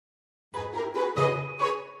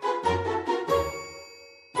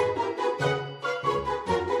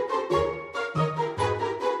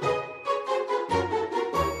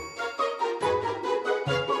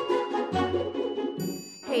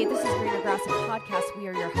podcast. We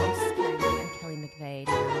are your hosts, Kelli and Kelli McVeigh,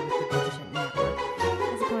 together with the Diligent Network.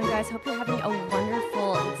 How's it going, guys? Hope you're having a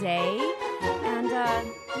wonderful day. And,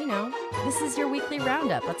 this is your weekly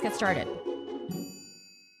roundup. Let's get started.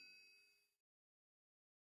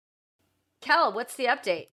 Kel, what's the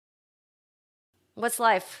update? What's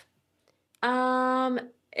life?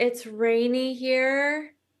 It's rainy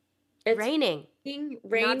here. It's raining,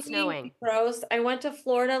 not snowing. Gross. I went to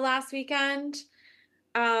Florida last weekend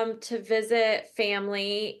to visit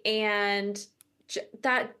family, and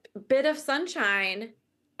that bit of sunshine.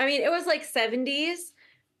 I mean, it was like 70s,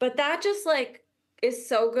 but that just like is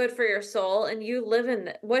so good for your soul. And you live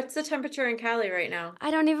in what's the temperature in Cali right now?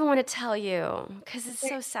 I don't even want to tell you because it's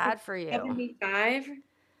so sad for you. 75,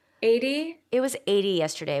 80? It was 80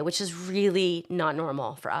 yesterday, which is really not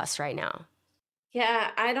normal for us right now.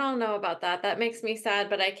 Yeah, I don't know about that. That makes me sad,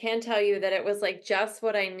 but I can tell you that it was like just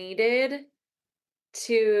what I needed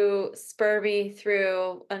to spur me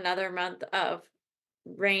through another month of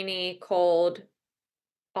rainy, cold,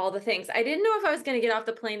 all the things. I didn't know if I was going to get off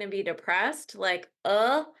the plane and be depressed, or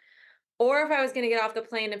if I was going to get off the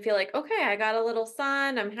plane and feel like, okay, I got a little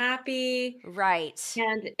sun, I'm happy. Right.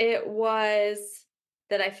 And it was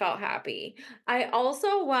that I felt happy. I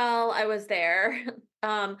also, while I was there,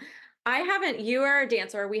 you are a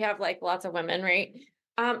dancer. We have like lots of women, right?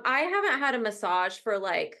 I haven't had a massage for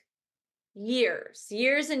like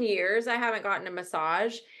years and years. I haven't gotten a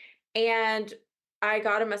massage, and I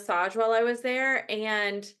got a massage while I was there,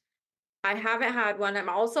 and I haven't had one. I'm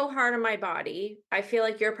also hard on my body. I feel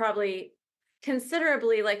like you're probably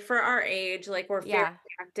considerably, like for our age, like we're very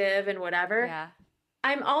active and whatever. Yeah.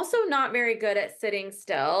 I'm also not very good at sitting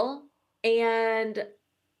still. And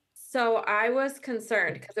so I was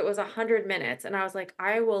concerned because it was 100 minutes, and I was like,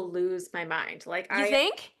 I will lose my mind. You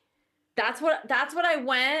think? That's what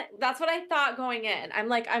I thought going in. I'm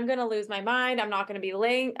like, I'm going to lose my mind. I'm not going to be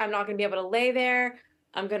able to lay there.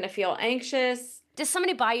 I'm going to feel anxious. Did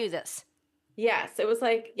somebody buy you this? Yes. It was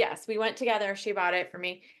like, yes, we went together. She bought it for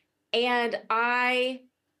me. And I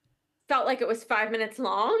felt like it was 5 minutes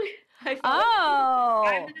long. Like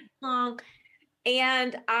 5 minutes long.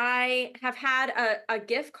 And I have had a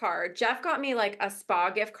gift card. Jeff got me like a spa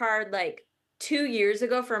gift card like 2 years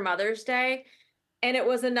ago for Mother's Day. And it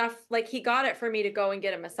was enough, like he got it for me to go and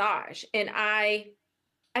get a massage. And I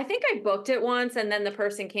think I booked it once and then the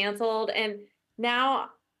person canceled. And now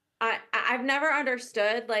I've never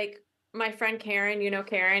understood, like my friend Karen,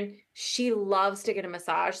 Karen, she loves to get a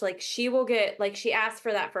massage. Like she will get, like she asked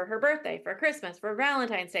for that for her birthday, for Christmas, for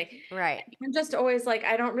Valentine's Day. Right. I'm just always like,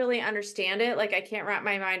 I don't really understand it. Like I can't wrap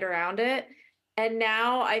my mind around it. And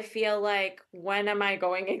now I feel like, when am I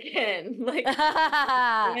going again? Like,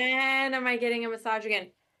 when am I getting a massage again?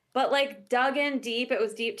 But like dug in deep, it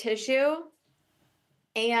was deep tissue.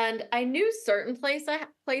 And I knew certain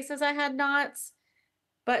places I had knots,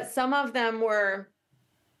 but some of them were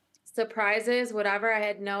surprises, whatever. I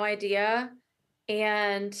had no idea.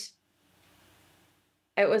 And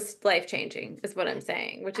it was life-changing is what I'm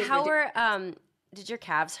saying, which is did your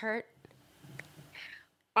calves hurt?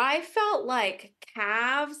 I felt like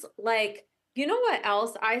calves, like, you know what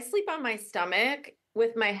else? I sleep on my stomach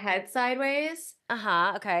with my head sideways.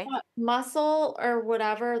 Okay. Muscle or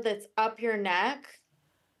whatever that's up your neck.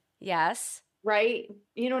 Yes. Right?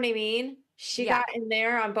 You know what I mean? She got in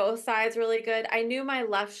there on both sides really good. I knew my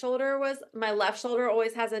left shoulder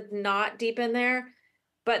always has a knot deep in there,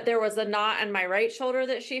 but there was a knot in my right shoulder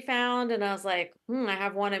that she found. And I was like, I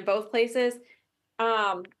have one in both places.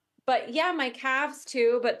 But yeah, my calves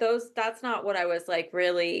too, but that's not what I was like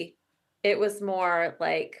really. It was more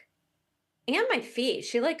like, and my feet.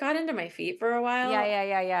 She like got into my feet for a while.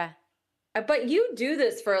 Yeah. But you do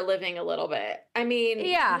this for a living a little bit. I mean,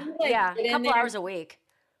 a couple hours a week.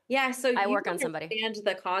 Yeah, so I work on somebody. Understand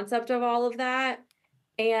the concept of all of that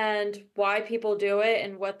and why people do it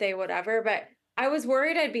and what they whatever. But I was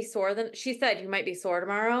worried I'd be sore. She said you might be sore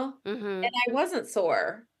tomorrow, and I wasn't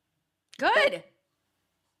sore. Good.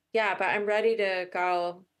 Yeah, but I'm ready to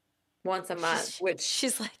go once a month. Which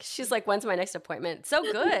she's like, when's my next appointment? So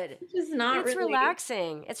good. It's not. It's really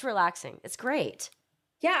relaxing. It's relaxing. It's great.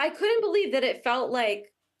 Yeah, I couldn't believe that it felt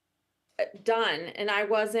like done, and I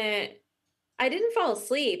didn't fall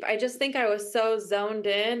asleep. I just think I was so zoned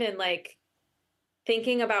in and like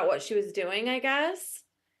thinking about what she was doing, I guess,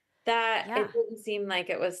 that it didn't seem like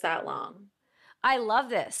it was that long. I love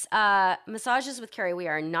this. Massages with Carrie, we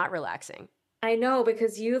are not relaxing. I know,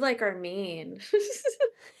 because you like are mean.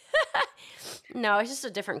 No, it's just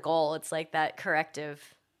a different goal. It's like that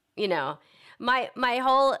corrective, the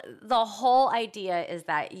whole idea is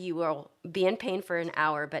that you will be in pain for an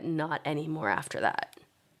hour, but not anymore after that.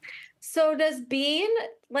 So does Bean,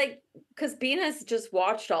 like, because Bean has just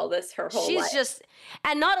watched all this her whole life. She's just,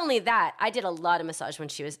 and not only that, I did a lot of massage when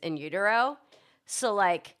she was in utero. So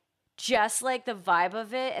like, just like the vibe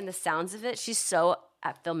of it and the sounds of it, she's so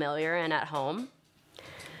familiar and at home.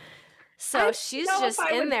 So she's just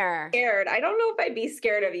in there. Scared. I don't know if I'd be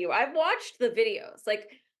scared of you. I've watched the videos. Like,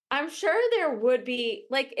 I'm sure there would be,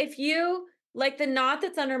 like, if you, like the knot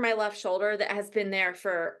that's under my left shoulder that has been there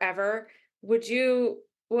forever, what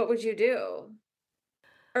would you do?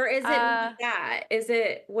 Or is it not that? Is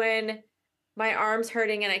it when my arm's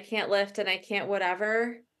hurting and I can't lift and I can't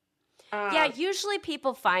whatever? Yeah, usually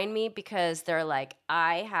people find me because they're like,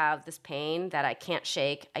 I have this pain that I can't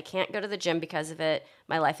shake. I can't go to the gym because of it.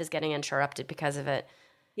 My life is getting interrupted because of it.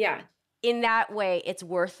 Yeah. In that way, it's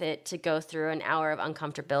worth it to go through an hour of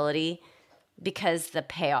uncomfortability because the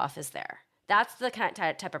payoff is there. That's the kind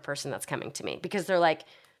of type of person that's coming to me because they're like,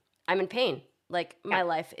 I'm in pain. Like, my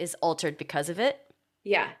life is altered because of it.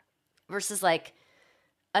 Yeah. Versus like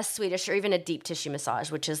a Swedish or even a deep tissue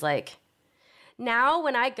massage, which is like, now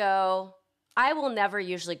when I go, I will never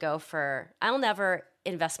usually I'll never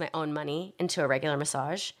invest my own money into a regular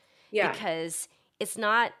massage. Yeah. Because it's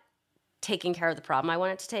not taking care of the problem I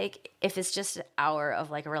want it to take. If it's just an hour of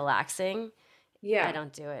like relaxing, I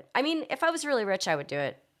don't do it. I mean, if I was really rich, I would do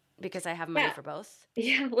it because I have money for both.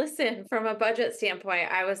 Yeah, listen, from a budget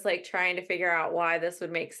standpoint, I was like trying to figure out why this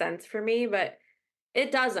would make sense for me, but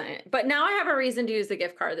it doesn't. But now I have a reason to use the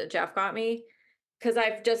gift card that Jeff got me. Because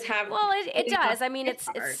I've just have. Well, it does. I mean, it's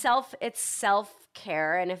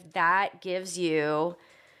self-care, and if that gives you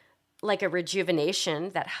like a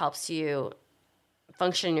rejuvenation that helps you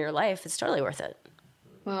function in your life, it's totally worth it.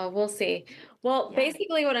 Well, we'll see. Well,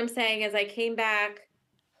 basically, what I'm saying is, I came back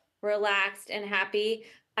relaxed and happy.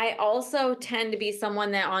 I also tend to be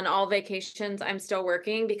someone that on all vacations I'm still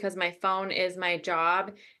working because my phone is my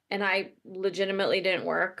job, and I legitimately didn't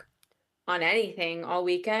work on anything all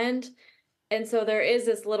weekend. And so there is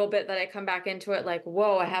this little bit that I come back into it like,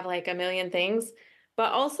 whoa, I have like a million things.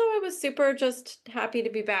 But also I was super just happy to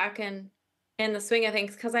be back and in the swing of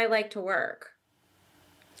things because I like to work.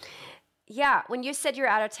 Yeah. When you said you're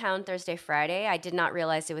out of town Thursday, Friday, I did not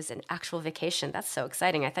realize it was an actual vacation. That's so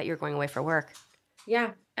exciting. I thought you were going away for work.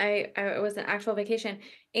 Yeah, it was an actual vacation.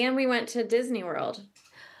 And we went to Disney World.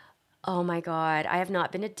 Oh my God. I have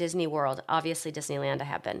not been to Disney World. Obviously Disneyland I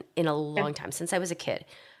have been in a long time, since I was a kid.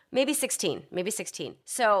 Maybe 16.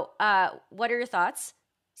 So what are your thoughts?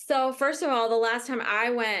 So first of all, the last time I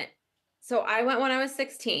went when I was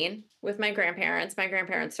 16 with my grandparents. My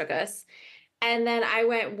grandparents took us. And then I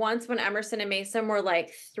went once when Emerson and Mason were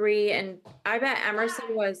like 3. And I bet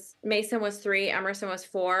Mason was 3, Emerson was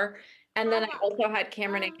 4. And then I also had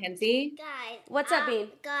Cameron and Kenzie. Guys. What's up, Bean?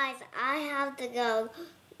 Guys, I have to go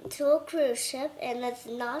to a cruise ship, and that's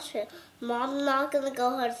not true. Mom's not going to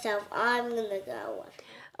go herself. I'm going to go with her.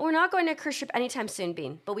 We're not going to a cruise ship anytime soon,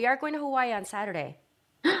 Bean, but we are going to Hawaii on Saturday.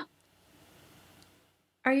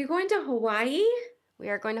 Are you going to Hawaii? We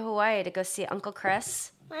are going to Hawaii to go see Uncle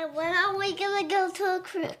Chris. Wait, when are we going to go to a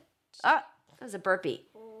cruise? Oh, that was a burpee.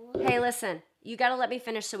 Hey, listen, you got to let me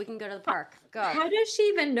finish so we can go to the park. Go. How does she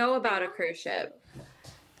even know about a cruise ship?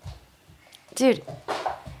 Dude,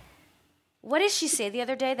 what did she say the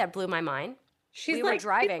other day that blew my mind? We were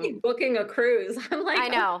driving. She's booking a cruise. I'm like, I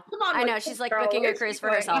know. Come on, I know. She's like booking a cruise for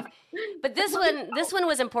herself. But this one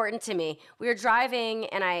was important to me. We were driving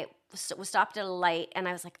and I stopped at a light and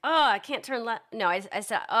I was like, oh, I can't turn left. No, I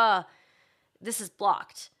said, oh, this is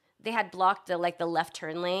blocked. They had blocked the left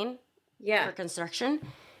turn lane for construction.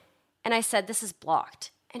 And I said, this is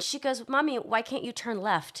blocked. And she goes, Mommy, why can't you turn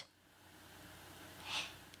left?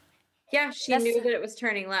 Yeah, she knew that it was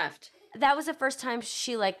turning left. That was the first time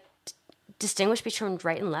she distinguished between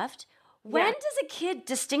right and left. When does a kid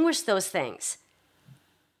distinguish those things?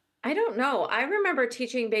 I don't know. I remember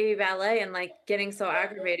teaching baby ballet and getting so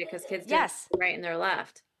aggravated because kids didn't right and their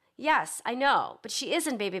left. Yes, I know. But she is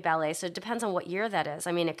in baby ballet, so it depends on what year that is.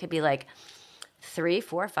 I mean, it could be 3,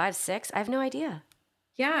 4, 5, 6. I have no idea.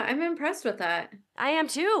 Yeah, I'm impressed with that. I am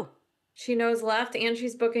too. She knows left and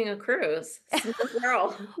she's booking a cruise. Smart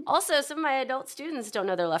girl. Also, some of my adult students don't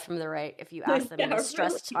know their left from their right if you ask them in a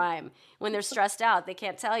stressed time. When they're stressed out, they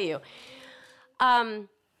can't tell you.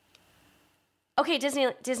 Okay,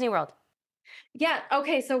 Disney World. Yeah,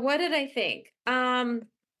 okay, so what did I think?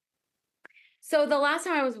 So the last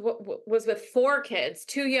time I was with 4 kids,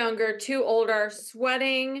 2 younger, 2 older,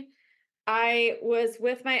 sweating. I was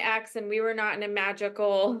with my ex and we were not in a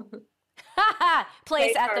magical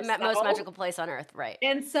place at the most magical place on earth, right?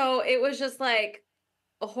 And so it was just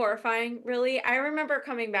horrifying, really. I remember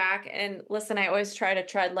coming back and listen, I always try to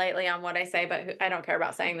tread lightly on what I say, but I don't care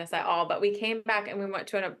about saying this at all. But we came back and we went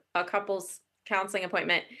to a couple's counseling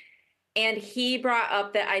appointment, and he brought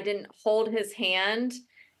up that I didn't hold his hand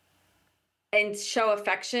and show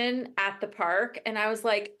affection at the park. And I was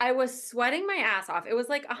like, I was sweating my ass off. It was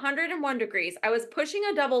like 101 degrees. I was pushing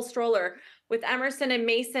a double stroller with Emerson and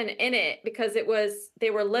Mason in it because they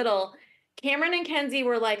were little. Cameron and Kenzie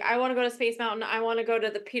were like, I want to go to Space Mountain. I want to go to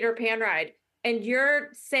the Peter Pan ride. And you're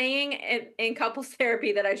saying in couples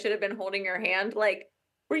therapy that I should have been holding your hand. Like,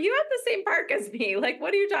 were you at the same park as me? Like,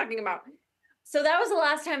 what are you talking about? So that was the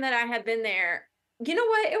last time that I had been there. You know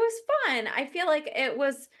what? It was fun. I feel like it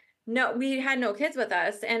was, no, we had no kids with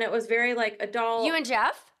us, and it was very like adult. You and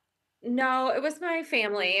Jeff? No, it was my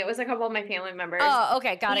family. It was a couple of my family members. Oh,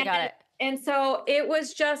 okay. Got it. And so it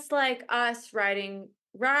was just like us riding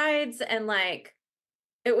rides, and like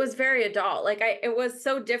it was very adult. Like it was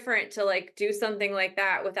so different to like do something like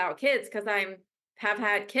that without kids, because have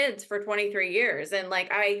had kids for 23 years, and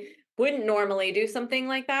like I wouldn't normally do something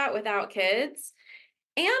like that without kids.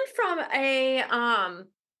 And from a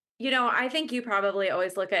I think you probably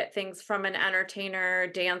always look at things from an entertainer,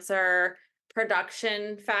 dancer,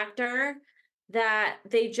 production factor, that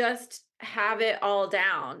they just have it all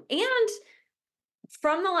down. And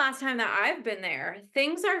from the last time that I've been there,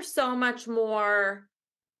 things are so much more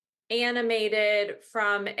animated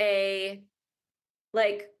from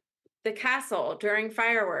like the castle during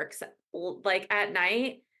fireworks, like at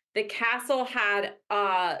night, the castle had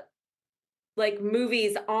like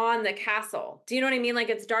movies on the castle. Do you know what I mean? Like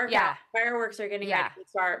it's dark out, fireworks are getting ready to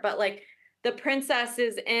start, but like the princess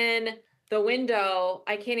is in the window.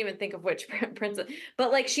 I can't even think of which princess,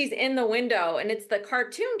 but like she's in the window, and it's the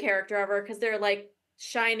cartoon character of her because they're like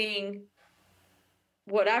shining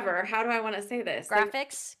whatever. How do I want to say this?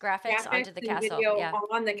 Graphics onto the castle. Video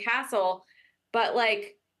on the castle. But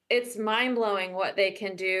like it's mind-blowing what they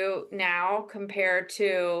can do now compared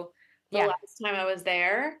to the last time I was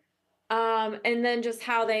there. And then just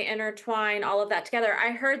how they intertwine all of that together.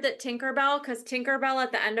 I heard that Tinkerbell, because Tinkerbell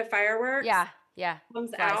at the end of fireworks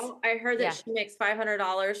comes out. I heard that she makes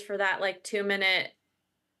 $500 for that like 2-minute.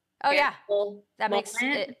 Oh yeah, that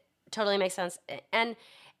it totally makes sense. And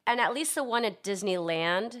at least the one at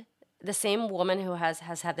Disneyland, the same woman who has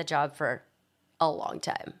had the job for a long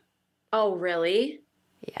time. Oh really?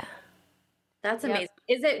 Yeah, that's amazing.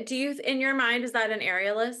 Is it? Do you in your mind is that an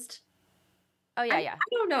aerialist? Oh yeah, I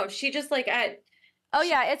don't know. She just like at. Oh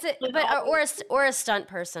yeah, it's or a stunt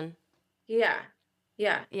person. Yeah.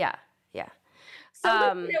 So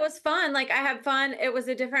it was fun. Like I had fun. It was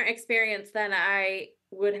a different experience than I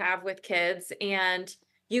would have with kids, and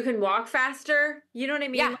you can walk faster. You know what I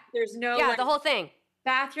mean? Yeah. Like, there's no the whole thing.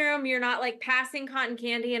 Bathroom. You're not like passing cotton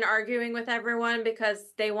candy and arguing with everyone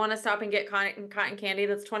because they want to stop and get cotton candy.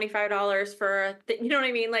 That's $25 for you know what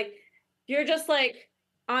I mean? Like you're just like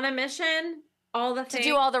on a mission. All the things. To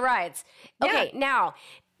do all the rides. Okay, now,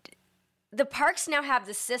 the parks now have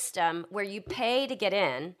the system where you pay to get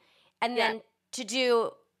in, and then to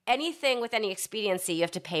do anything with any expediency, you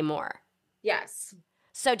have to pay more. Yes.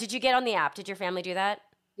 So did you get on the app? Did your family do that?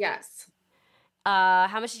 Yes.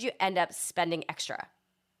 How much did you end up spending extra?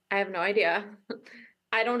 I have no idea.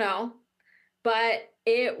 I don't know. But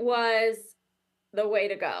it was the way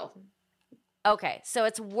to go. Okay, so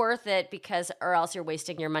it's worth it or else you're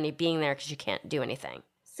wasting your money being there because you can't do anything.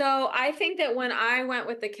 So I think that when I went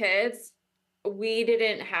with the kids, we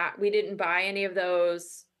didn't buy any of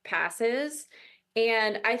those passes,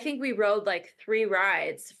 and I think we rode like 3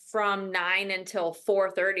 rides from 9 until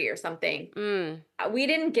 4:30 or something. We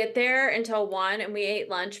didn't get there until 1, and we ate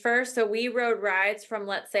lunch first, so we rode rides from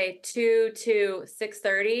let's say 2 to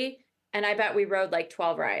 6:30, and I bet we rode like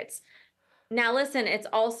 12 rides. Now listen, it's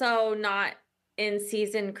also not in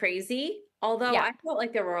season crazy, although I felt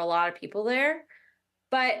like there were a lot of people there,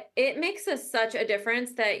 but it makes such a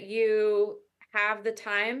difference that you have the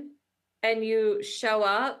time and you show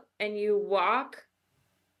up and you walk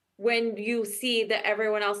when you see that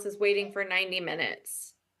everyone else is waiting for 90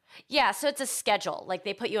 minutes. Yeah, so it's a schedule. Like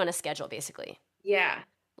they put you on a schedule basically. Yeah.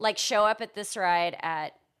 Like show up at this ride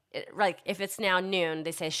at, like if it's now noon,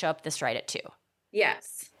 they say show up this ride at 2.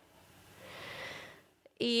 Yes.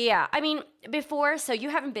 Yeah, I mean, before, so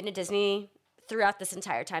you haven't been to Disney throughout this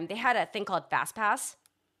entire time. They had a thing called Fast Pass.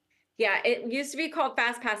 Yeah, it used to be called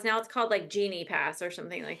Fast Pass. Now it's called like Genie Pass or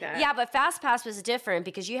something like that. Yeah, but Fast Pass was different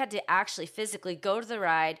because you had to actually physically go to the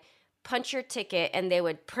ride, punch your ticket, and they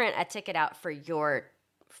would print a ticket out for your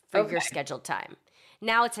scheduled time.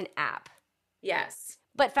 Now it's an app. Yes.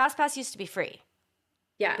 But Fast Pass used to be free.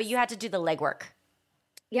 Yeah. But you had to do the legwork.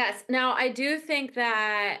 Yes. Now, I do think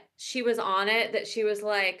that she was on it, that she was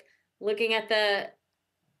like looking at the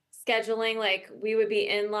scheduling, like we would be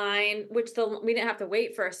in line, we didn't have to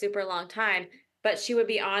wait for a super long time, but she would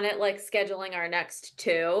be on it, like scheduling our next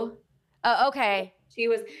two. Oh, okay. She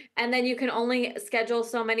was, and then you can only schedule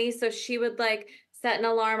so many. So she would like set an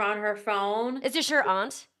alarm on her phone. Is this your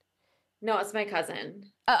aunt? No, it's my cousin.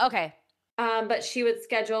 Okay. But she would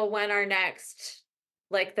schedule when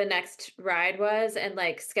the next ride was and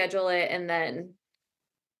like schedule it and then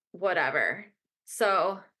whatever.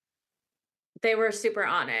 So they were super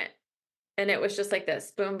on it. And it was just like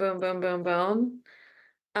this boom, boom, boom, boom, boom.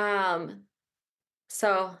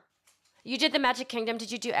 So You did the Magic Kingdom.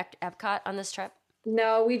 Did you do Epcot on this trip?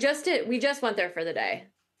 no, we just went there for the day.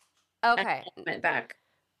 Okay. And went back.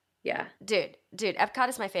 Yeah. Dude, Epcot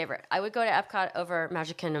is my favorite. I would go to Epcot over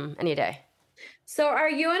Magic Kingdom any day. So are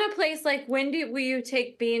you in a place like will you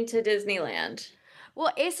take Bean to Disneyland?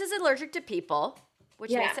 Well, Ace is allergic to people,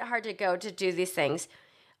 which makes it hard to go to do these things.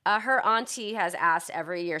 Her auntie has asked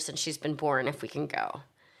every year since she's been born if we can go.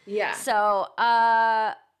 Yeah. So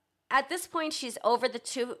at this point, she's over the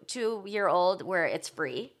two-year-old where it's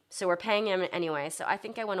free. So we're paying him anyway. So I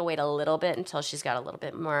think I want to wait a little bit until she's got a little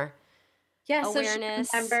bit more awareness.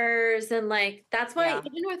 So she remembers, and like that's why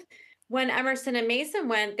even with when Emerson and Mason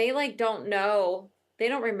went, they like don't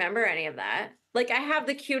remember any of that. Like I have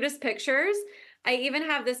the cutest pictures. I even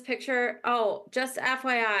have this picture. Oh, just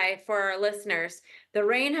FYI for our listeners, the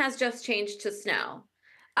rain has just changed to snow.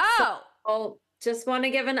 So, just want to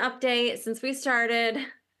give an update since we started.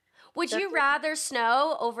 Would you rather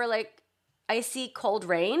snow over like icy cold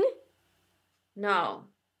rain? No.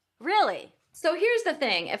 Really? So here's the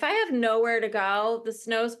thing. If I have nowhere to go, the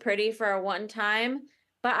snow's pretty for a one time,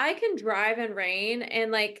 but I can drive in rain,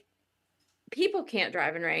 and like people can't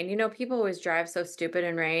drive in rain. You know, people always drive so stupid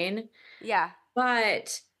in rain. Yeah.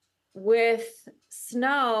 But with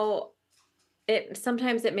snow,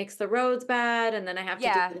 sometimes it makes the roads bad, and then I have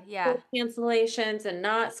to do school cancellations and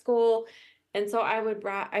not school. And so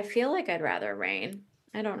I feel like I'd rather rain.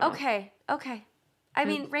 I don't know. Okay. I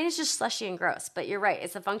mean, rain is just slushy and gross, but you're right.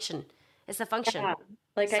 It's the function. Yeah.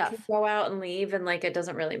 Like stuff. I can go out and leave, and like it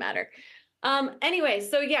doesn't really matter. Anyway,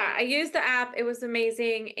 so yeah, I used the app. It was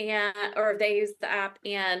amazing, or they used the app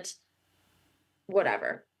and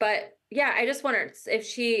whatever. But yeah, I just wondered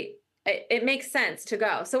if it makes sense to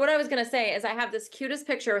go. So what I was going to say is I have this cutest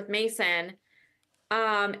picture with Mason,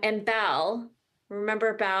 and Belle.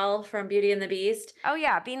 Remember Belle from Beauty and the Beast? Oh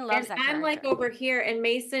yeah, Bean loves that character. I'm like over here, and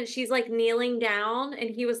Mason, she's like kneeling down, and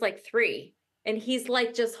he was like 3, and he's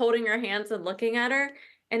like just holding her hands and looking at her,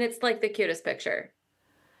 and it's like the cutest picture.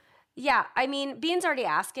 Yeah, I mean, Bean's already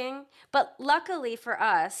asking, but luckily for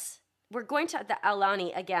us, we're going to the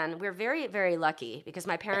Aulani again. We're very, very lucky because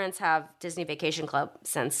my parents have Disney Vacation Club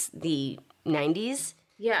since the 90s.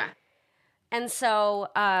 Yeah. And so,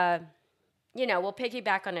 we'll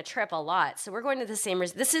piggyback on a trip a lot. So we're going to the same.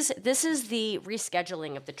 This is the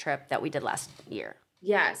rescheduling of the trip that we did last year.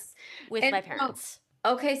 Yes. With my parents.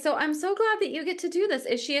 Okay, so I'm so glad that you get to do this.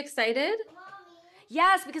 Is she excited?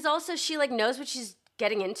 Yes, because also she like knows what she's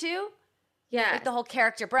getting into. Yeah. Like the whole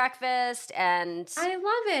character breakfast and I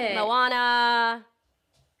love it. Moana.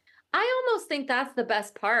 I almost think that's the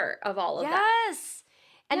best part of all of that. Yes.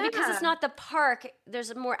 And because it's not the park,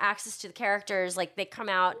 there's more access to the characters. Like they come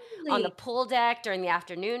out on the pool deck during the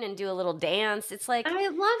afternoon and do a little dance. It's like I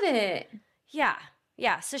love it. Yeah.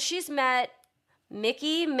 Yeah. So she's met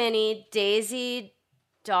Mickey, Minnie, Daisy,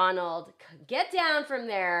 Donald. Get down from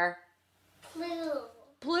there.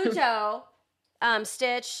 Pluto.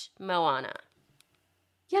 Stitch, Moana.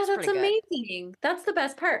 Yeah, that's amazing. That's the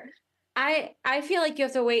best part. I feel like you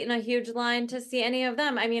have to wait in a huge line to see any of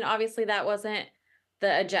them. I mean, obviously that wasn't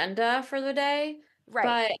the agenda for the day.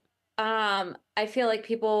 Right. But I feel like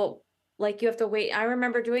people like you have to wait. I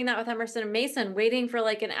remember doing that with Emerson and Mason, waiting for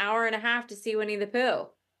like an hour and a half to see Winnie the Pooh.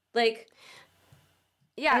 Like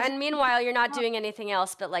and meanwhile you're not doing anything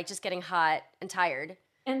else but like just getting hot and tired.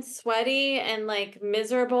 And sweaty and like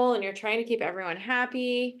miserable, and you're trying to keep everyone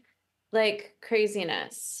happy, like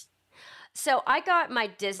craziness. So I got my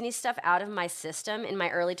Disney stuff out of my system in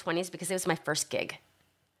my early 20s because it was my first gig.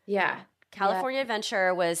 Yeah. California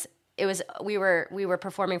Adventure we were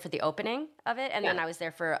performing for the opening of it, and then I was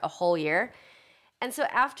there for a whole year. And so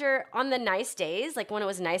after, on the nice days, like when it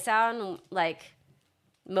was nice out and like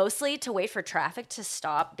mostly to wait for traffic to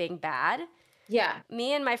stop being bad. Yeah.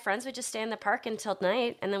 Me and my friends would just stay in the park until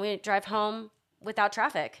night, and then we'd drive home without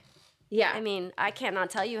traffic. Yeah. I mean, I can't not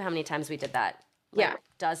tell you how many times we did that. Like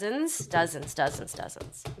dozens.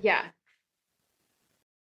 Yeah.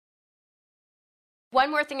 One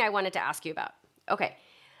more thing I wanted to ask you about. Okay.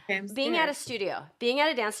 Okay, I'm being at scared. being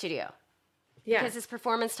at a dance studio, Yeah. because it's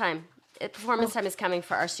performance time. Performance time is coming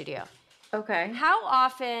for our studio. Okay.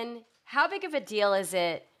 How big of a deal is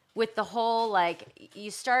it with the whole, like,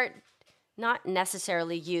 you start, not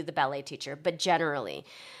necessarily you, the ballet teacher, but generally,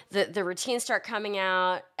 the routines start coming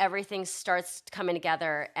out, everything starts coming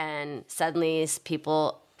together, and suddenly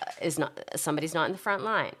somebody's not in the front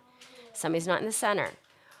line, somebody's not in the center,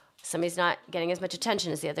 somebody's not getting as much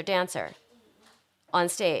attention as the other dancer on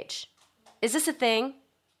stage. Is this a thing?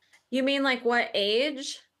 You mean like what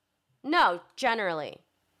age? No, generally.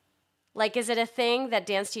 Like, is it a thing that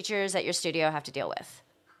dance teachers at your studio have to deal with?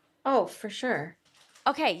 Oh, for sure.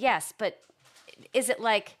 Okay, yes, but is it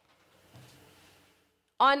like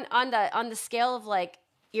on the scale of like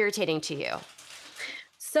irritating to you?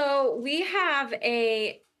 So we have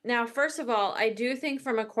now, first of all, I do think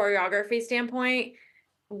from a choreography standpoint,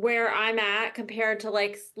 where I'm at compared to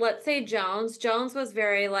like, let's say Jones was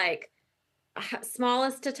very like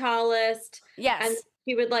smallest to tallest. And Yes.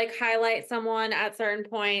 he would like highlight someone at certain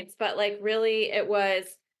points, but like really it was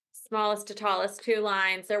smallest to tallest, two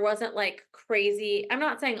lines. There wasn't like crazy, I'm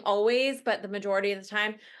not saying always, but the majority of the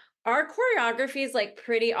time. Our choreography is like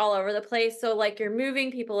pretty all over the place. So like you're moving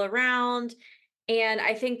people around. And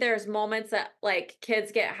I think there's moments that like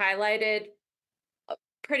kids get highlighted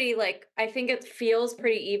pretty, like, I think it feels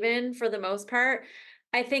pretty even for the most part.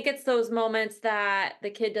 I think it's those moments that the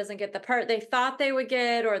kid doesn't get the part they thought they would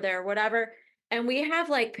get, or they're whatever. And we have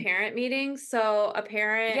like parent meetings. So a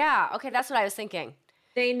parent, Yeah, okay, that's what I was thinking.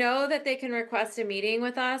 they know that they can request a meeting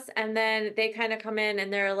with us, and then they kind of come in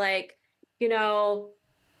and they're like, you know,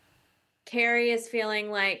 Carrie is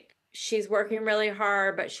feeling like she's working really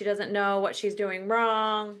hard, but she doesn't know what she's doing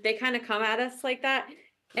wrong. They kind of come at us like that.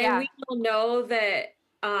 And Yeah. we all know that,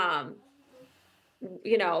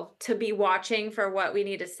 to be watching for what we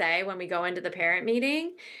need to say when we go into the parent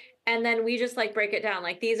meeting. And then we just like break it down.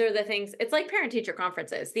 Like, these are the things, it's like parent teacher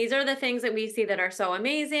conferences. These are the things that we see that are so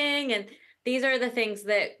amazing. And these are the things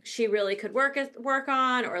that she really could work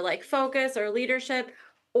on, or like focus or leadership,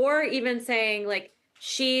 or even saying like,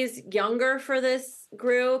 she's younger for this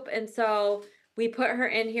group. And so we put her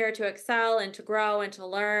in here to excel and to grow and to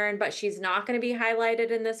learn, but she's not going to be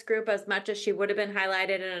highlighted in this group as much as she would have been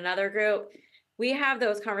highlighted in another group. We have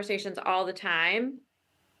those conversations all the time.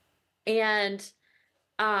 And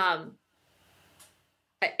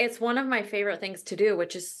it's one of my favorite things to do,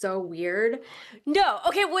 which is so weird. No,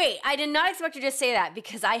 okay, wait. I did not expect you to say that,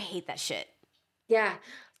 because I hate that shit. Yeah.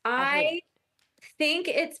 I hate it. think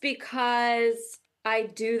it's because I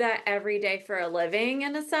do that every day for a living,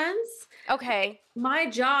 in a sense. Okay. My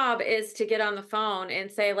job is to get on the phone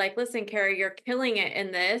and say, like, listen, Carrie, you're killing it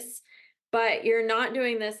in this, but you're not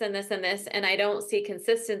doing this and this and this, and I don't see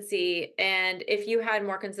consistency. And if you had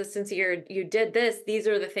more consistency, or you did this, these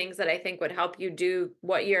are the things that I think would help you do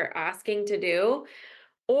what you're asking to do.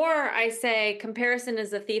 Or I say, comparison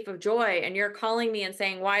is the thief of joy, and you're calling me and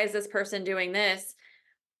saying, why is this person doing this?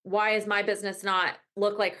 Why is my business not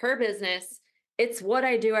look like her business? It's what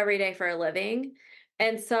I do every day for a living.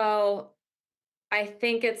 And so I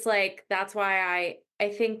think it's like, that's why I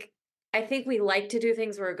think we like to do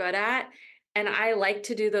things we're good at. And I like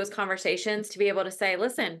to do those conversations to be able to say,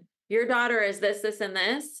 listen, your daughter is this, this, and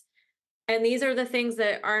this. And these are the things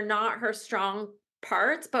that are not her strong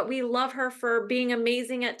parts, but we love her for being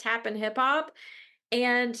amazing at tap and hip hop.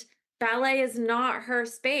 And ballet is not her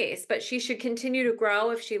space, but she should continue to grow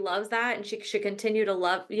if she loves that. And she should continue to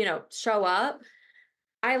love, show up.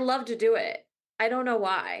 I love to do it. I don't know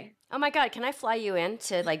why. Oh my God, can I fly you in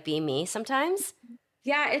to like be me sometimes?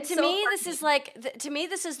 Yeah, it's To so me, hard this is like, to me,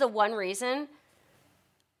 this is the one reason,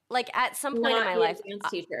 like at some point in not my be a life, dance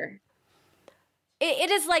teacher. it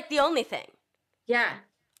is like the only thing. Yeah.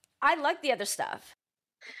 I like the other stuff.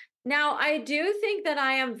 Now, I do think that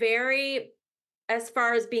I am very, as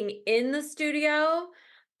far as being in the studio,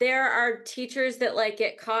 there are teachers that like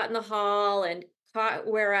get caught in the hall and caught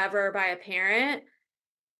wherever by a parent.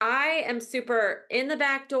 I am super in the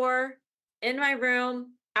back door, in my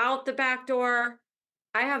room, out the back door.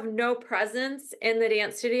 I have no presence in the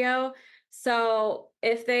dance studio. So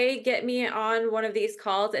if they get me on one of these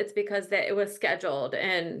calls, it's because that it was scheduled.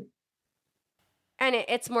 And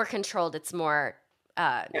it's more controlled. It's more,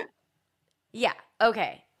 yeah. yeah.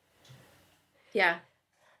 Okay. Yeah.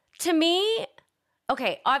 To me,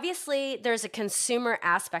 okay, obviously there's a consumer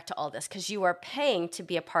aspect to all this, because you are paying to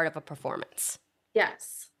be a part of a performance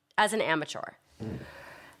Yes. as an amateur.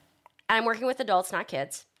 I'm working with adults, not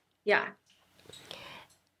kids. Yeah.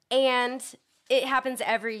 And it happens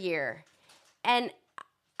every year. And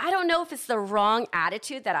I don't know if it's the wrong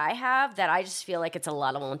attitude that I have, that I just feel like it's a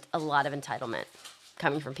lot of entitlement.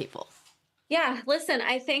 coming from people. Yeah, listen,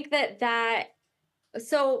 I think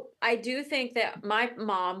so I do think that my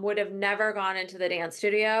mom would have never gone into the dance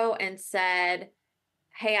studio and said,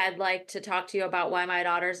 hey, I'd like to talk to you about why my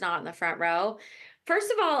daughter's not in the front row.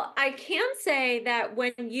 First of all, I can say that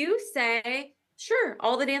when you say, sure,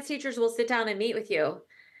 all the dance teachers will sit down and meet with you,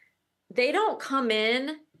 they don't come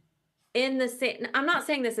in the same. I'm not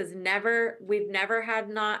saying we've never had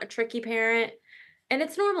not a tricky parent. And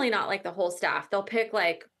it's normally not like the whole staff. They'll pick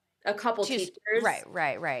like a couple teachers.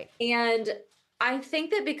 Right. And I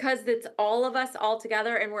think that because it's all of us all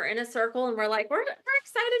together and we're in a circle and we're like, we're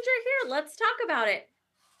excited you're here. Let's talk about it.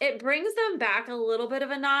 It brings them back a little bit of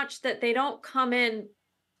a notch that they don't come in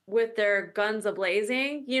with their guns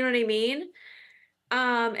a-blazing. You know what I mean?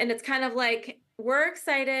 And it's kind of like, we're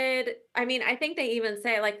excited. I mean, I think they even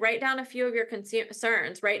say like, write down a few of your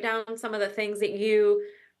concerns, write down some of the things that you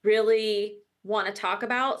really want to talk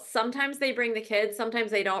about. Sometimes they bring the kid, sometimes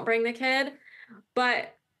they don't bring the kid,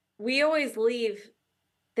 but they always leave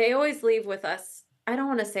with us. I don't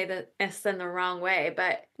want to say that it's in the wrong way,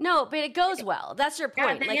 but no, but it goes well. That's your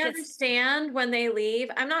point. Yeah, they understand when they leave.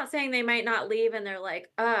 I'm not saying they might not leave and they're like,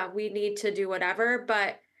 we need to do whatever,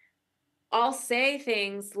 but I'll say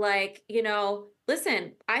things like,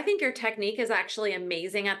 listen, I think your technique is actually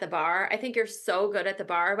amazing at the bar. I think you're so good at the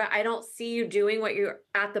bar, but I don't see you doing what you're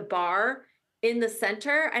at the bar in the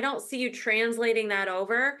center. I don't see you translating that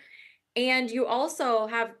over. And you also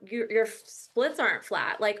have your splits aren't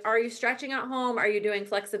flat. Like, are you stretching at home? Are you doing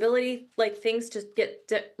flexibility, like things to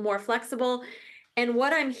get more flexible? And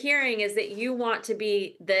what I'm hearing is that you want to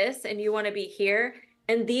be this and you want to be here.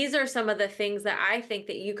 And these are some of the things that I think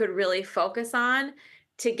that you could really focus on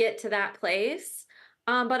to get to that place.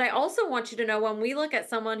 But I also want you to know, when we look at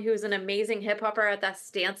someone who's an amazing hip hopper at that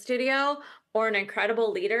dance studio or an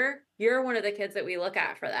incredible leader, you're one of the kids that we look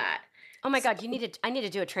at for that. Oh my God, I need to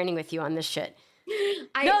do a training with you on this shit.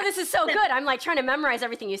 This is so good. I'm like trying to memorize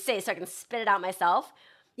everything you say so I can spit it out myself.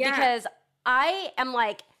 Yeah. Because I am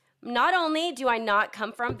like, not only do I not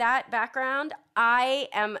come from that background, I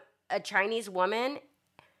am a Chinese woman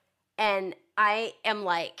and I am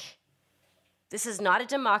like, this is not a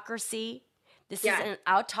democracy. This is an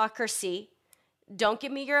autocracy. Don't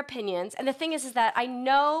give me your opinions. And the thing is that I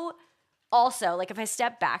know also, like if I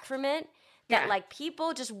step back from it, that like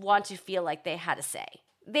people just want to feel like they had a say.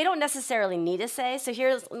 They don't necessarily need a say. So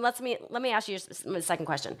let me ask you the second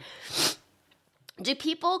question. Do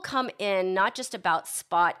people come in not just about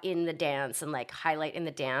spot in the dance and like highlight in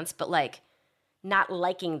the dance, but like not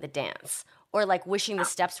liking the dance or like wishing the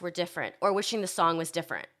steps were different or wishing the song was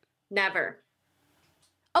different? Never.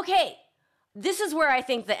 Okay. This is where I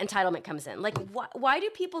think the entitlement comes in. Like, why do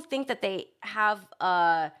people think that they have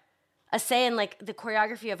a say in like the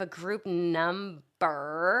choreography of a group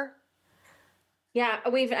number? Yeah,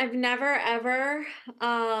 I've never ever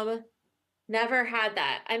never had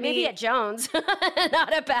that. I mean, maybe at Jones,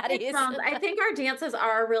 not at Patty's. I think our dances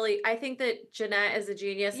are really. I think that Jeanette is a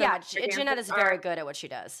genius. Yeah, Jeanette is very good at what she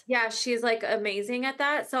does. Yeah, she's like amazing at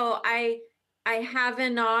that. So I have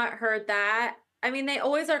not heard that. I mean, they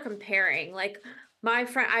always are comparing. Like my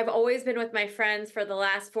friend, I've always been with my friends for the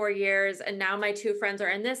last 4 years, and now my 2 friends are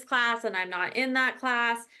in this class, and I'm not in that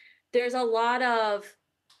class. There's a lot of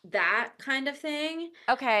that kind of thing.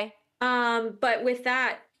 Okay. But with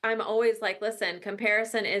that, I'm always like, listen,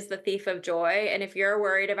 comparison is the thief of joy. And if you're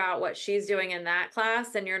worried about what she's doing in that class,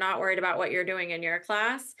 then you're not worried about what you're doing in your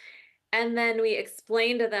class. And then we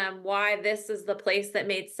explain to them why this is the place that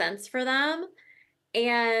made sense for them.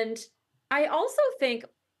 And I also think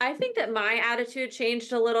that my attitude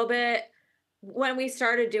changed a little bit when we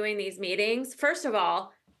started doing these meetings. First of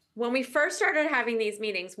all, when we first started having these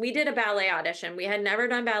meetings, we did a ballet audition. We had never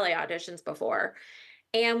done ballet auditions before.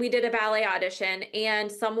 And we did a ballet audition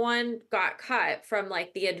and someone got cut from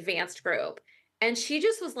like the advanced group. And she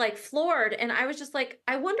just was like floored. And I was just like,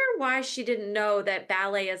 I wonder why she didn't know that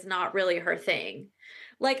ballet is not really her thing.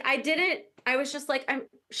 Like I was just like, I'm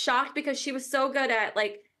shocked because she was so good at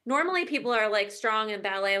like, normally people are like strong in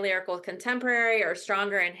ballet, lyrical, contemporary, or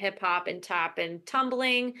stronger in hip hop and tap and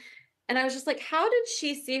tumbling. And I was just like, how did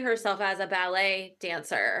she see herself as a ballet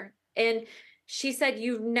dancer? And she said,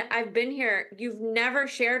 I've been here. You've never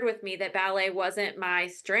shared with me that ballet wasn't my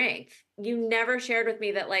strength. You never shared with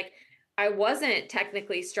me that like I wasn't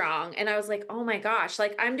technically strong. And I was like, oh my gosh,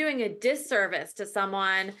 like I'm doing a disservice to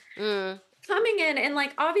someone coming in. And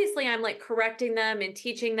like, obviously I'm like correcting them and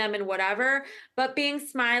teaching them and whatever, but being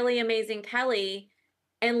smiley, amazing Kelli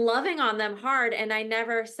and loving on them hard. And I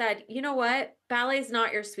never said, you know what? Ballet's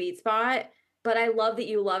not your sweet spot. but I love that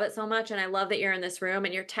you love it so much. And I love that you're in this room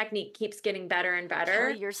and your technique keeps getting better and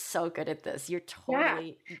better. Kelli, you're so good at this. You're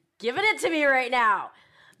totally giving it to me right now.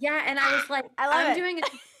 Yeah. And I was like, I'm doing a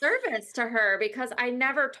service to her because I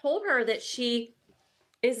never told her that she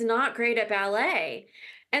is not great at ballet.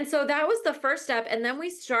 And so that was the first step. And then we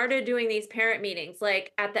started doing these parent meetings,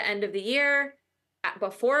 like at the end of the year,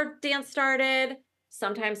 before dance started,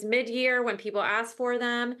 sometimes mid-year when people ask for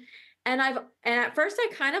them. And at first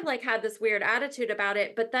I kind of like had this weird attitude about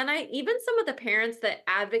it, but then even some of the parents that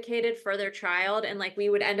advocated for their child, and like we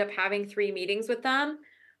would end up having 3 meetings with them.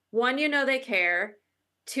 1, they care.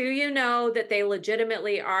 2, that they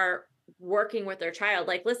legitimately are working with their child.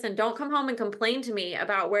 Like, listen, don't come home and complain to me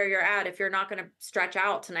about where you're at if you're not going to stretch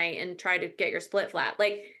out tonight and try to get your split flat.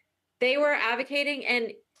 Like, they were advocating,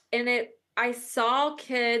 and I saw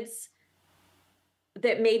kids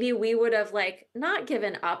that maybe we would have like not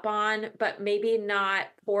given up on, but maybe not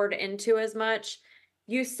poured into as much.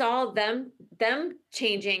 You saw them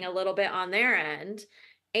changing a little bit on their end,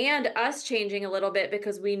 and us changing a little bit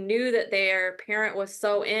because we knew that their parent was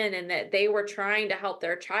so in and that they were trying to help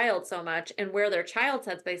their child so much, and where their child's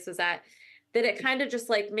headspace was at, that it kind of just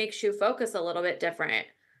like makes you focus a little bit different.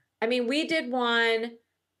 I mean, we did one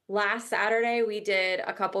last Saturday, we did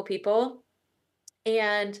a couple people,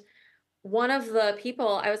 and one of the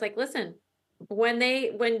people, I was like, listen, when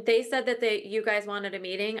they said that you guys wanted a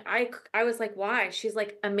meeting, I was like, why? She's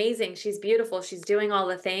like, amazing. She's beautiful. She's doing all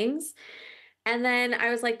the things. And then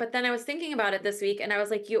I was like, but then I was thinking about it this week, and I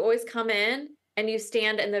was like, you always come in and you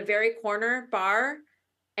stand in the very corner bar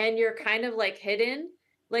and you're kind of like hidden.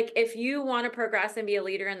 Like, if you want to progress and be a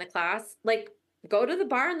leader in the class, like go to the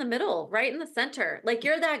bar in the middle, right in the center. Like,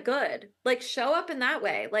 you're that good. Like, show up in that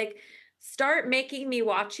way. Like, start making me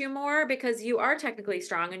watch you more, because you are technically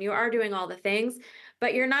strong and you are doing all the things,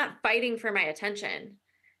 but you're not fighting for my attention.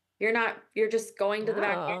 You're just going to the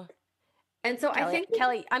back. And so Kelli, I think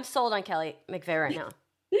Kelli, I'm sold on Kelli McVeigh right now.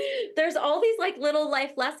 There's all these like little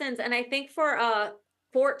life lessons. And I think for a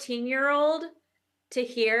 14-year-old to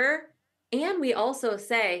hear, and we also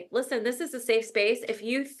say, listen, this is a safe space. If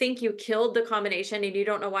you think you killed the combination and you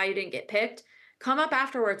don't know why you didn't get picked, come up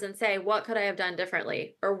afterwards and say, what could I have done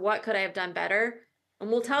differently? Or what could I have done better? And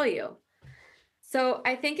we'll tell you. So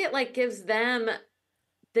I think it like gives them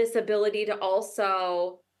this ability to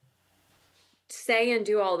also say and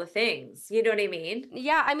do all the things. You know what I mean?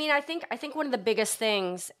 Yeah, I mean, I think one of the biggest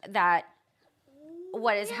things that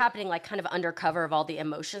what is happening, like kind of undercover of all the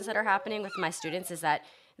emotions that are happening with my students, is that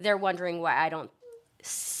they're wondering why I don't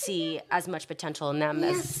see as much potential in them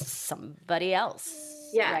as somebody else.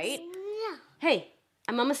 Yes. Right? Yeah. Hey,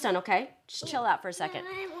 I'm almost done, okay? Just chill out for a second.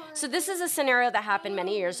 So this is a scenario that happened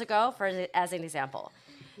many years ago, as an example.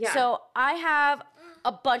 Yeah. So I have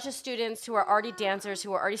a bunch of students who are already dancers,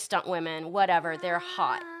 who are already stunt women, whatever. They're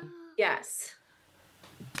hot. Yes.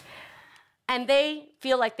 And they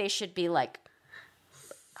feel like they should be like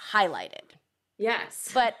highlighted. Yes.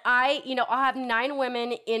 But I'll have 9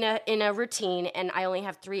 women in a routine, and I only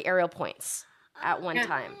have 3 aerial points at one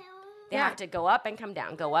time. They have to go up and come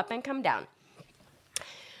down, go up and come down.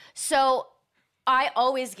 So I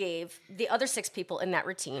always gave the other 6 people in that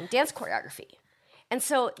routine dance choreography. And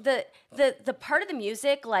so the part of the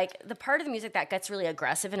music, like the part of the music that gets really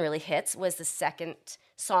aggressive and really hits, was the second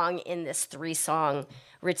song in this 3-song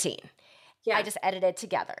routine. Yeah. I just edited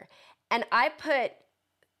together. And I put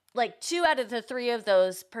like 2 out of the 3 of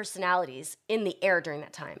those personalities in the air during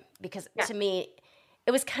that time, because to me,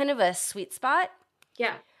 it was kind of a sweet spot.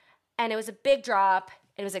 Yeah. And it was a big drop.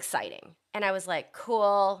 It was exciting. And I was like,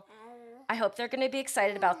 cool. I hope they're going to be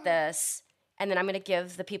excited about this. And then I'm going to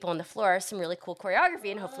give the people on the floor some really cool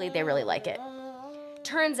choreography, and hopefully they really like it.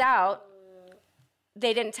 Turns out,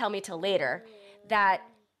 they didn't tell me till later, that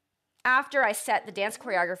after I set the dance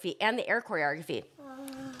choreography and the air choreography,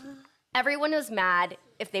 everyone was mad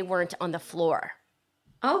if they weren't on the floor.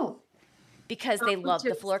 Oh. Because they loved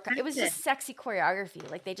the floor. It was just sexy choreography.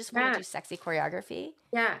 Like, they just want to do sexy choreography.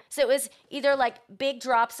 Yeah. So it was either like big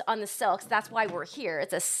drops on the silks. That's why we're here.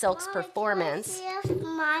 It's a silks performance.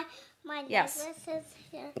 My necklace is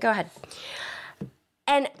here. Go ahead.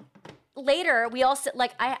 And later, we all sit,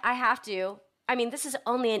 like, I have to, I mean, this is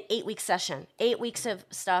only an 8-week session, 8 weeks of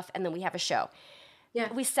stuff, and then we have a show.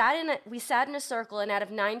 Yeah. We sat in a circle, and out of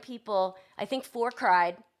 9 people, I think 4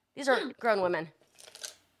 cried. These are grown women.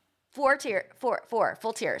 4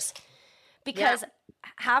 full tears. Because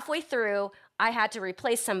halfway through, I had to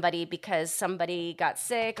replace somebody because somebody got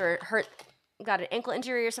sick or got an ankle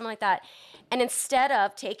injury or something like that. And instead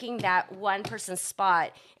of taking that one person's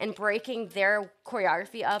spot and breaking their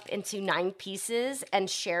choreography up into 9 pieces and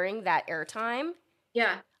sharing that airtime,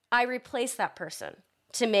 I replaced that person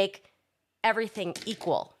to make everything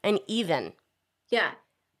equal and even. Yeah.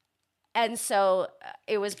 And so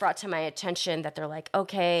it was brought to my attention that they're like,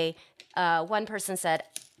 okay, one person said,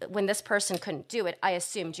 when this person couldn't do it, I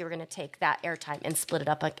assumed you were going to take that airtime and split it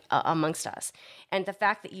up amongst us. And the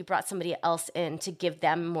fact that you brought somebody else in to give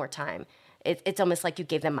them more time, it's almost like you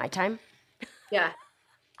gave them my time. Yeah.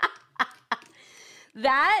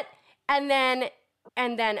 That, and then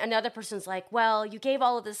another person's like, well, you gave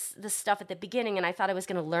all of this stuff at the beginning, and I thought I was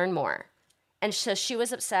going to learn more. And so she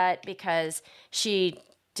was upset because she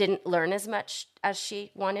didn't learn as much as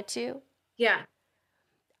she wanted to. Yeah.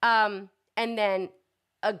 And then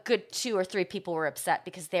a good 2 or 3 people were upset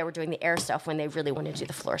because they were doing the air stuff when they really wanted to do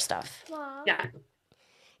the floor stuff. Mom. Yeah.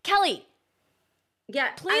 Kelly,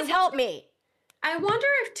 Yeah. please help me. I wonder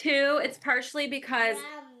if too, it's partially because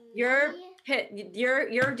you're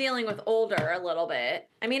dealing with older a little bit.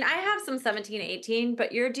 I mean, I have some 17, 18,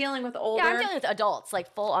 but you're dealing with older. Yeah, I'm dealing with adults,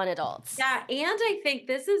 like full on adults. Yeah, and I think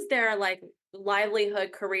this is their like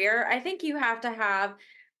livelihood career. I think you have to have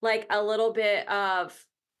like a little bit of.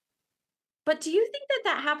 But do you think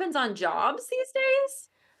that happens on jobs these days?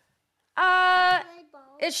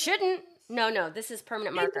 It shouldn't. No, this is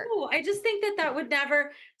permanent marker. I just think that would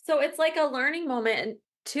never. So it's like a learning moment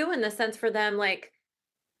too, in the sense for them, like.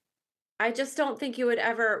 I just don't think you would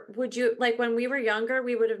ever, would you, like when we were younger,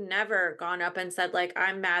 we would have never gone up and said like,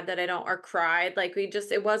 I'm mad that I don't, or cried. Like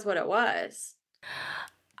it was what it was.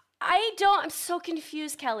 I'm so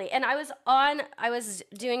confused, Kelly. And I was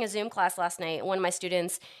doing a Zoom class last night. One of my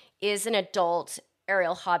students is an adult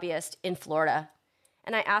aerial hobbyist in Florida.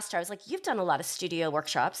 And I asked her, I was like, you've done a lot of studio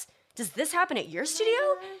workshops. Does this happen at your studio?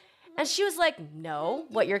 And she was like, no,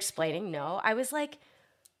 what you're explaining, no. I was like,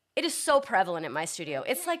 it is so prevalent at my studio.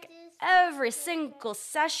 It's like every single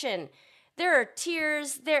session, there are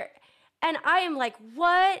tears there. And I am like,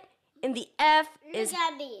 what in the F is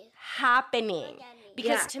happening?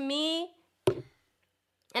 Because to me,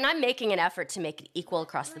 and I'm making an effort to make it equal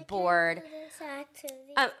across the board.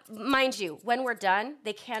 Mind you, when we're done,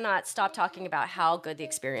 they cannot stop talking about how good the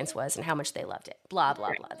experience was and how much they loved it. Blah,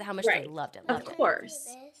 blah, blah. How much they loved it. Of course.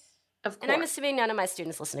 And I'm assuming none of my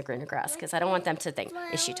students listen to Greener Grass because I don't want them to think,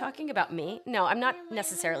 is she talking about me? No, I'm not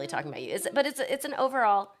necessarily talking about you. But it's an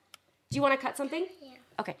overall, do you want to cut something? Yeah.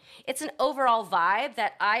 Okay. It's an overall vibe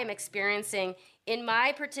that I am experiencing in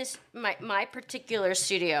my particular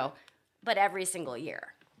studio, but every single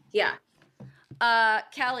year. Yeah.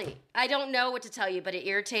 Kelly, I don't know what to tell you, but it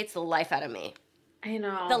irritates the life out of me. I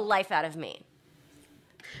know. The life out of me.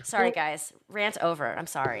 Sorry, guys. Rant over. I'm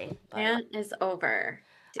sorry. Rant is over.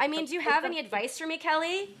 I mean, do you have any advice for me,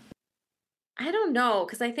 Kelly? I don't know,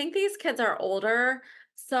 because I think these kids are older.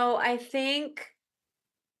 So I think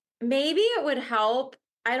maybe it would help.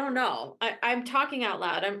 I don't know. I'm talking out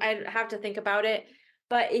loud. I have to think about it.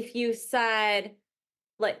 But if you said,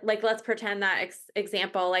 like let's pretend that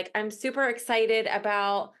example, like I'm super excited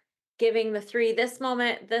about giving the 3 this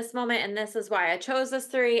moment, and this is why I chose this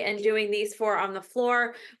 3, and doing these 4 on the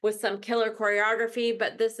floor with some killer choreography,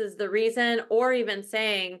 but this is the reason, or even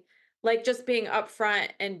saying, like just being upfront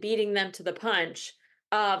and beating them to the punch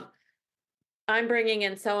of, I'm bringing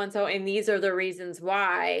in so-and-so, and these are the reasons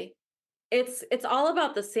why. It's all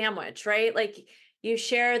about the sandwich, right? Like you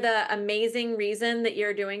share the amazing reason that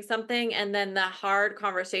you're doing something, and then the hard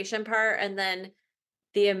conversation part, and then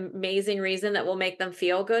the amazing reason that will make them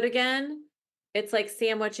feel good again. It's like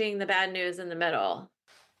sandwiching the bad news in the middle.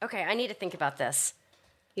 Okay, I need to think about this.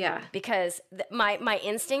 Yeah. Because my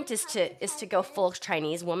instinct is to go full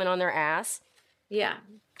Chinese woman on their ass. Yeah.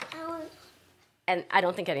 And I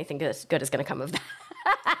don't think anything good is going to come of that.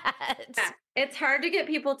 Yeah. It's hard to get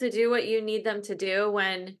people to do what you need them to do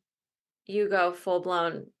when you go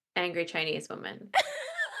full-blown angry Chinese woman.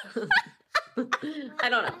 I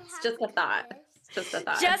don't know. It's just a thought. Just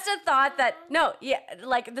a thought that, no, yeah,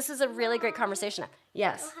 like this is a really great conversation.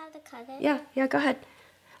 Yes. Know how to cut it? Yeah, go ahead.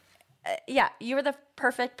 Yeah, you were the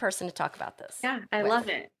perfect person to talk about this. Yeah, I love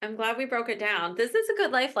it. I'm glad we broke it down. This is a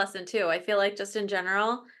good life lesson too. I feel like just in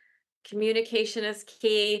general, communication is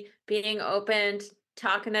key, being open,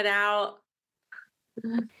 talking it out.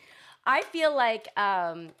 I feel like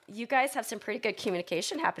you guys have some pretty good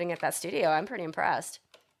communication happening at that studio. I'm pretty impressed.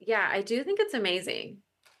 Yeah, I do think it's amazing.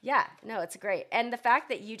 Yeah, no, it's great. And the fact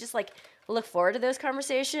that you just like look forward to those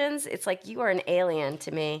conversations, it's like you are an alien to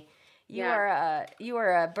me. You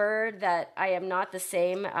are a bird that I am not the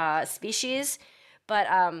same species, but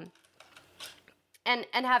and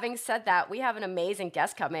having said that, we have an amazing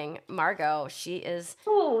guest coming, Margot. She is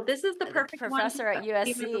this is the perfect professor one at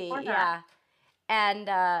USC. Yeah. and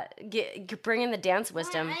bring in the dance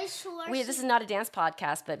wisdom. This is not a dance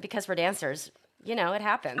podcast, but because we're dancers, it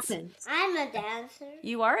happens. I'm a dancer.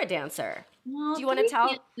 You are a dancer. Well, do you want to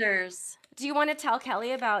tell? Dancers. Do you want to tell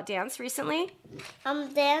Kelli about dance recently?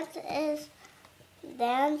 Dance is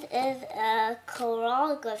a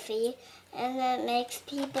choreography, and it makes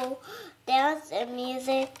people dance, and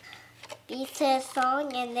music beats a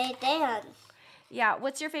song, and they dance. Yeah.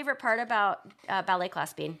 What's your favorite part about ballet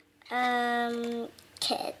class, Bean?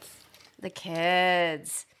 Kids. The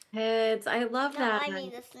kids. Kids. I love that. I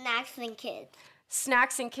mean the snacks and kids.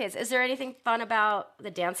 Snacks and kids. Is there anything fun about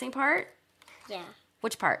the dancing part? Yeah.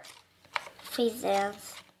 Which part? Freeze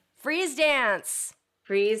dance. Freeze dance.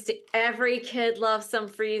 Every kid loves some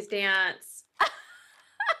freeze dance.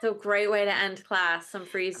 It's a great way to end class, some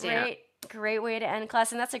freeze dance. Great way to end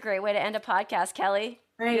class. And that's a great way to end a podcast, Kelli.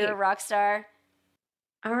 Right. You're a rock star.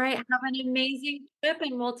 All right. Have an amazing trip,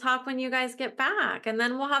 and we'll talk when you guys get back. And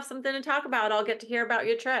then we'll have something to talk about. I'll get to hear about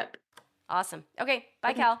your trip. Awesome. Okay.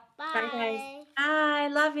 Bye, Cal. Bye. Bye, guys. Bye.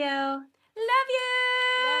 Love you. Love you.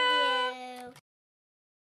 Love you.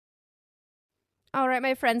 All right,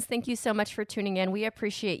 my friends, thank you so much for tuning in. We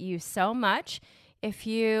appreciate you so much. If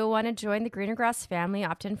you want to join the Greener Grass family,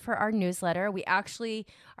 opt in for our newsletter. We actually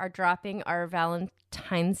are dropping our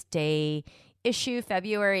Valentine's Day issue,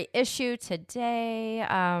 February issue today.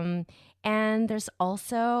 And there's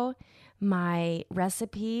also my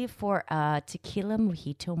recipe for a tequila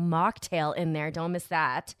mojito mocktail in there. Don't miss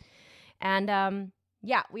that. And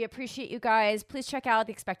we appreciate you guys. Please check out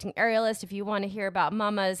the Expecting Aerialist if you want to hear about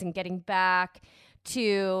mamas and getting back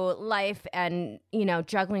to life and,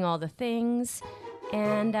 juggling all the things.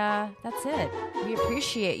 And that's it. We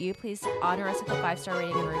appreciate you. Please honor us with a 5-star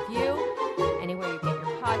rating and review.